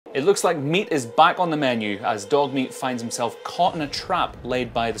It looks like meat is back on the menu as Dogmeat finds himself caught in a trap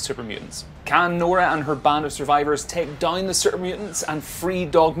laid by the Super Mutants. Can Nora and her band of survivors take down the Super Mutants and free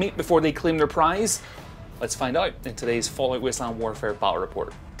Dogmeat before they claim their prize? Let's find out in today's Fallout Wasteland Warfare Battle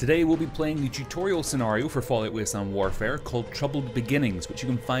Report. Today we'll be playing the tutorial scenario for Fallout Wasteland Warfare called Troubled Beginnings, which you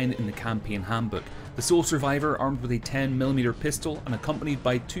can find in the campaign handbook. The sole survivor, armed with a 10mm pistol and accompanied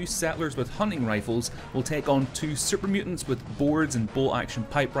by 2 settlers with hunting rifles, will take on 2 super mutants with boards and bolt-action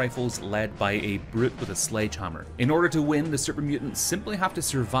pipe rifles led by a brute with a sledgehammer. In order to win, the super mutants simply have to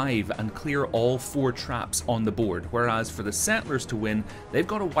survive and clear all 4 traps on the board, whereas for the settlers to win, they've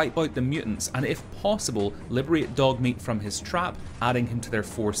got to wipe out the mutants and, if possible, liberate Dogmeat from his trap, adding him to their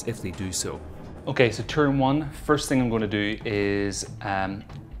force if they do so. Okay, so turn 1, first thing I'm going to do is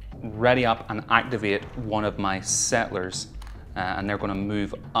ready up and activate one of my settlers, and they're going to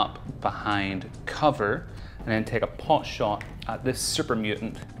move up behind cover and then take a pot shot at this super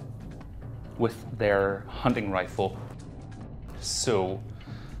mutant with their hunting rifle. So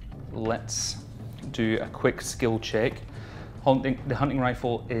let's do a quick skill check. The hunting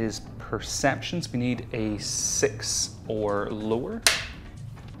rifle is perceptions. We need a 6 or lower,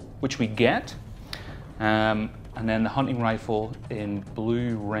 which we get. And then the hunting rifle in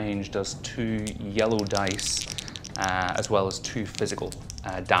blue range does 2 yellow dice, as well as 2 physical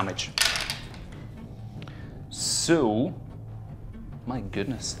damage. So, my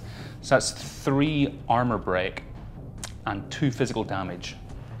goodness. So that's 3 armor break and 2 physical damage.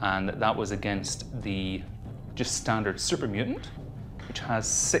 And that was against the just standard super mutant, which has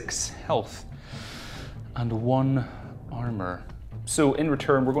 6 health and 1 armor. So in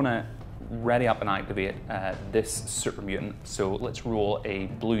return, we're gonna ready up and activate this super mutant. So let's roll a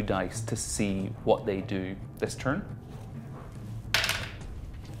blue dice to see what they do this turn.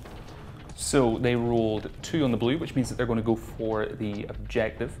 So they rolled 2 on the blue, which means that they're going to go for the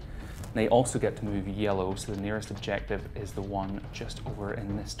objective. They also get to move yellow, so the nearest objective is the one just over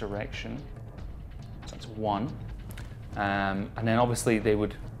in this direction. So that's 1. And then obviously they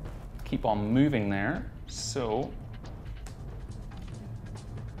would keep on moving there. So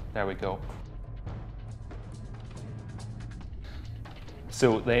there we go.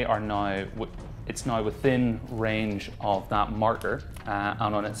 So they are now, it's now within range of that marker,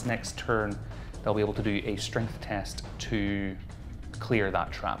 and on its next turn, they'll be able to do a strength test to clear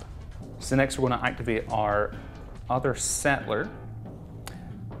that trap. So next we're going to activate our other settler.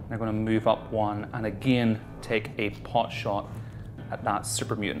 They're going to move up 1 and again take a pot shot at that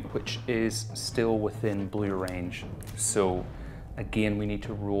super mutant, which is still within blue range. So again, we need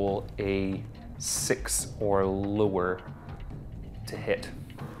to roll a 6 or lower to hit,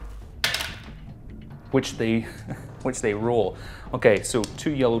 which they roll. Okay, so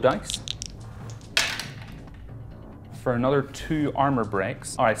 2 yellow dice for another 2 armor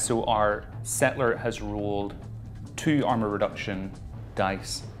breaks. All right, so our settler has rolled 2 armor reduction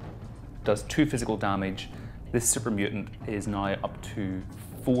dice, does 2 physical damage. This super mutant is now up to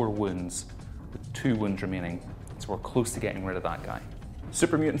 4 wounds, with 2 wounds remaining. So we're close to getting rid of that guy.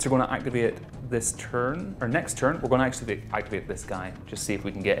 Super mutants are going to activate this turn, or next turn, we're going to actually activate this guy, just see if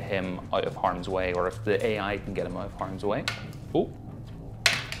we can get him out of harm's way, or if the AI can get him out of harm's way. Oh.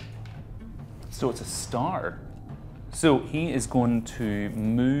 So it's a star. So he is going to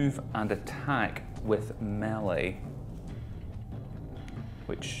move and attack with melee,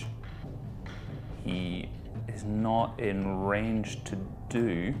 which he is not in range to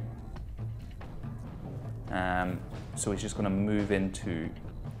do. So he's just going to move into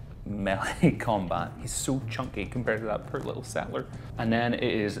melee combat. He's so chunky compared to that poor little settler. And then it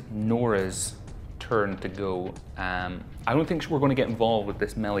is Nora's turn to go. I don't think we're going to get involved with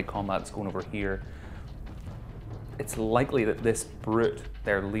this melee combat that's going over here. It's likely that this brute,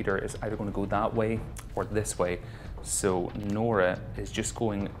 their leader, is either going to go that way or this way. So Nora is just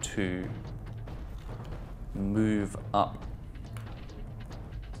going to move up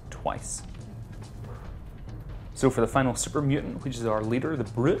twice. So for the final super mutant, which is our leader, the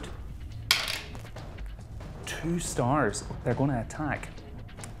brute, 2 stars. They're going to attack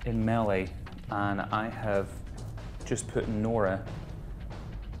in melee, and I have just put Nora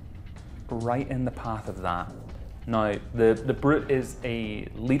right in the path of that. Now, the brute is a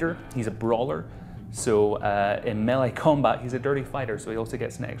leader, he's a brawler, so in melee combat, he's a dirty fighter, so he also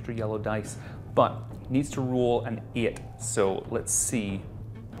gets an extra yellow dice, but he needs to roll an 8, so let's see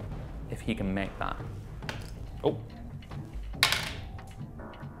if he can make that. Oh.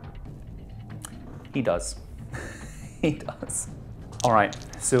 He does. He does. All right,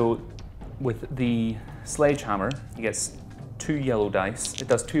 so with the sledgehammer, he gets 2 yellow dice. It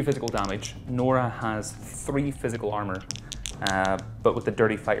does 2 physical damage. Nora has 3 physical armor, But with the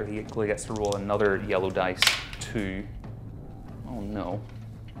Dirty Fighter, he equally gets to roll another yellow dice to... Oh no.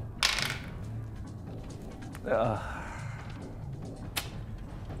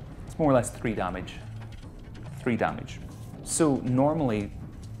 It's more or less 3 damage. 3 damage. So normally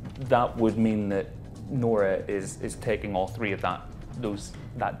that would mean that Nora is taking all 3 of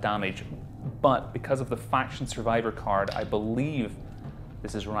that damage. But because of the Faction Survivor card, I believe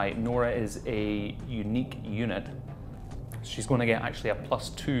this is right. Nora is a unique unit. She's going to get actually a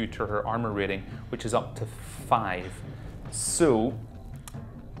 +2 to her armor rating, which is up to 5. So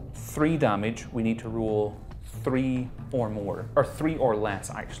 3 damage, we need to roll 3 or more, or 3 or less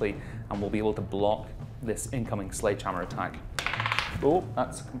actually, and we'll be able to block this incoming sledgehammer attack. Oh,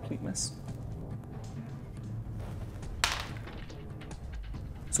 that's a complete miss.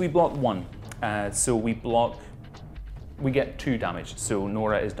 So we block 1. So we get 2 damage, so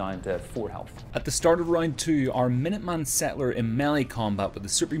Nora is down to 4 health. At the start of round 2, our Minuteman settler in melee combat with the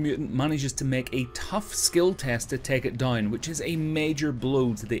Super Mutant manages to make a tough skill test to take it down, which is a major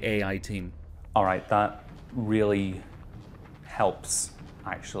blow to the AI team. Alright, that really helps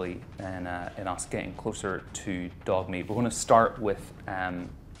actually in us getting closer to Dogmeat. We're going to start with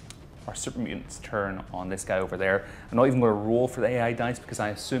our Super Mutant's turn on this guy over there. I'm not even going to roll for the AI dice because I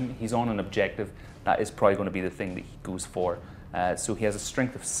assume he's on an objective. That is probably going to be the thing that he goes for. So he has a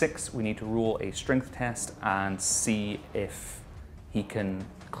strength of 6. We need to roll a strength test and see if he can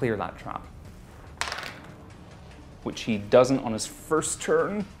clear that trap. Which he doesn't on his first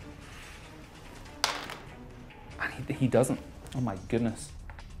turn. And he doesn't. Oh my goodness.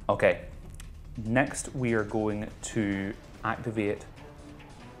 Okay. Next we are going to activate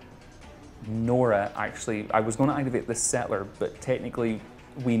Nora. Actually, I was going to activate this settler, but technically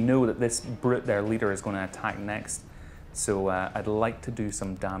we know that this brute, their leader, is going to attack next. So I'd like to do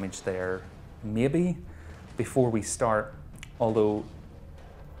some damage there, maybe, before we start. Although,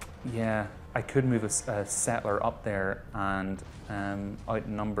 yeah, I could move a settler up there and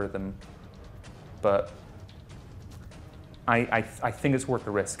outnumber them. But I think it's worth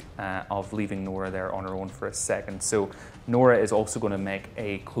the risk of leaving Nora there on her own for a second. So Nora is also going to make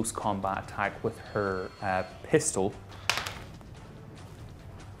a close combat attack with her pistol,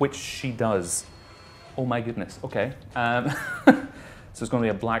 which she does. Oh my goodness, okay. So it's going to be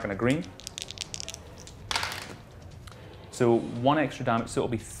a black and a green. So 1 extra damage, so it'll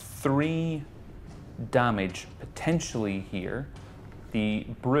be 3 damage potentially here. The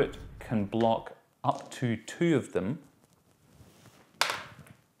brute can block up to 2 of them.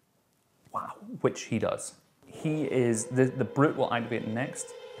 Wow, which he does. He is, the brute will activate next.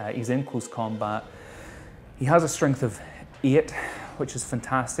 He's in close combat. He has a strength of 8, which is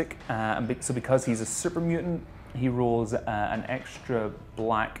fantastic. So because he's a super mutant, he rolls an extra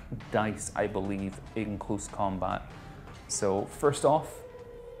black dice, I believe, in close combat. So first off,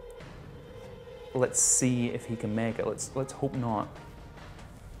 let's see if he can make it. Let's hope not.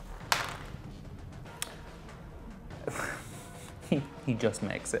 He just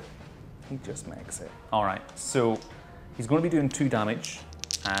makes it. He just makes it. All right, so he's going to be doing 2 damage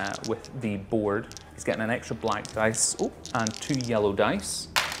with the board. He's getting an extra black dice, and 2 yellow dice.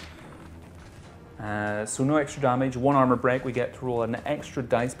 So no extra damage, 1 armor break. We get to roll an extra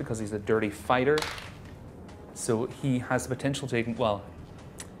dice because he's a dirty fighter. So he has the potential to, well,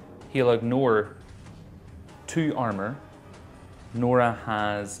 he'll ignore 2 armor. Nora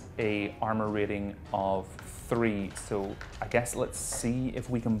has a armor rating of 3, so I guess let's see if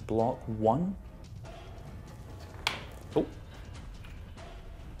we can block 1. Oh.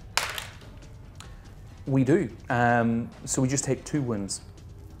 We do. So we just take 2 wounds.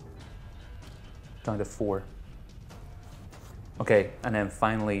 Down to 4. Okay, and then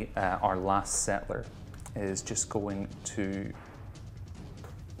finally our last settler is just going to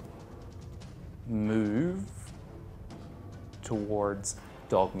move towards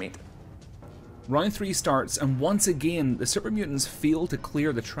Dogmeat. Round 3 starts, and once again, the Super Mutants fail to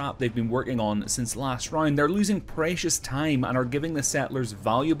clear the trap they've been working on since last round. They're losing precious time and are giving the settlers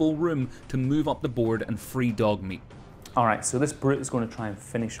valuable room to move up the board and free Dogmeat. Alright, so this brute is going to try and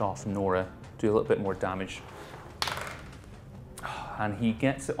finish off Nora, do a little bit more damage. And he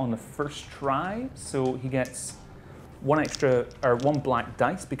gets it on the first try, so he gets 1 black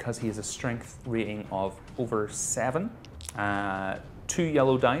dice because he has a strength rating of over 7. 2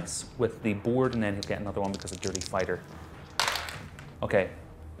 yellow dice with the board, and then he'll get another one because of Dirty Fighter. Okay,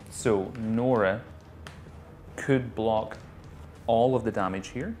 so Nora could block all of the damage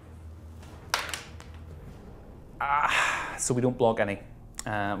here. So we don't block any.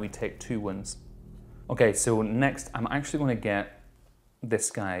 We take 2 wounds. Okay, so next I'm actually going to get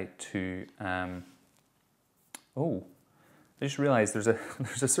this guy to... I just realized there's a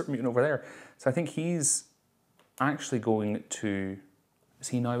there's a Super Mutant over there. So I think he's actually going to, is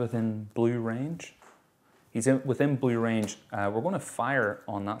he now within blue range? He's within blue range. We're going to fire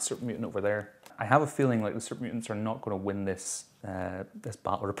on that Super Mutant over there. I have a feeling like the Super Mutants are not going to win this, this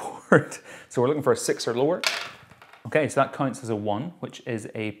battle report. So we're looking for a 6 or lower. Okay, so that counts as a 1, which is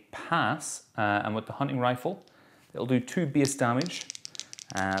a pass. And with the hunting rifle, it'll do 2 base damage.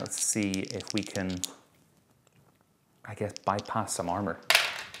 Let's see if we can, I guess, bypass some armor.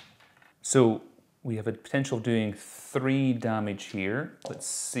 So we have a potential of doing 3 damage here. Let's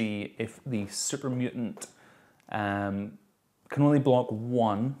see if the Super Mutant can only block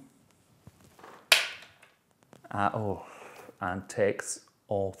 1. And takes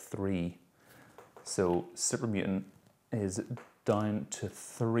all 3. So Super Mutant is down to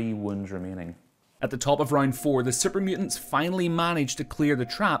 3 wounds remaining. At the top of round 4, the Super Mutants finally manage to clear the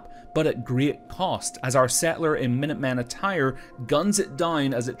trap, but at great cost, as our settler in Minutemen attire guns it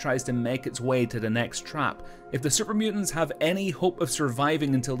down as it tries to make its way to the next trap. If the Super Mutants have any hope of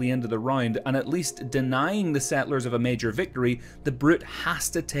surviving until the end of the round, and at least denying the settlers of a major victory, the Brute has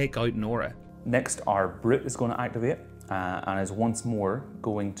to take out Nora. Next, our Brute is going to activate, and is once more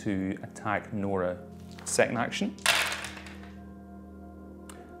going to attack Nora. Second action.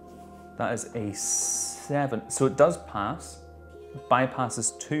 That is a 7. So it does pass,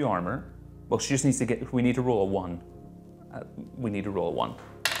 bypasses 2 armor. Well, she just needs to get, we need to roll a 1. We need to roll a 1.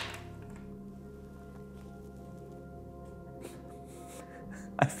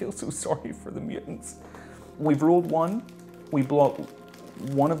 I feel so sorry for the mutants. We've rolled 1, we block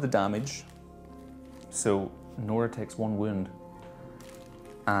 1 of the damage. So Nora takes 1 wound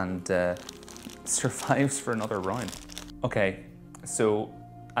and survives for another round. Okay, so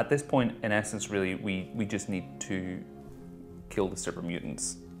at this point, in essence, really, we just need to kill the Super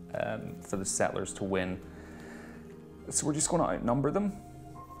Mutants for the settlers to win. So we're just going to outnumber them.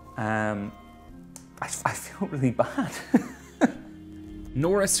 I feel really bad.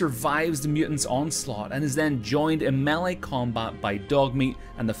 Nora survives the mutants' onslaught and is then joined in melee combat by Dogmeat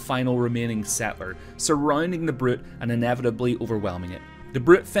and the final remaining settler, surrounding the Brute and inevitably overwhelming it. The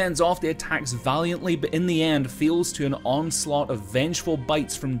Brute fends off the attacks valiantly, but in the end fails to an onslaught of vengeful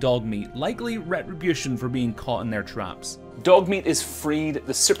bites from Dogmeat, likely retribution for being caught in their traps. Dogmeat is freed,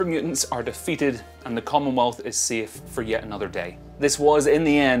 the Super Mutants are defeated, and the Commonwealth is safe for yet another day. This was, in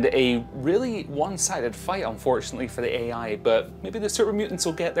the end, a really one-sided fight, unfortunately, for the AI, but maybe the Super Mutants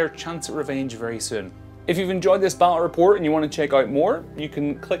will get their chance at revenge very soon. If you've enjoyed this battle report and you want to check out more, you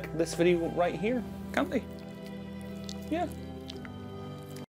can click this video right here, can't they? Yeah.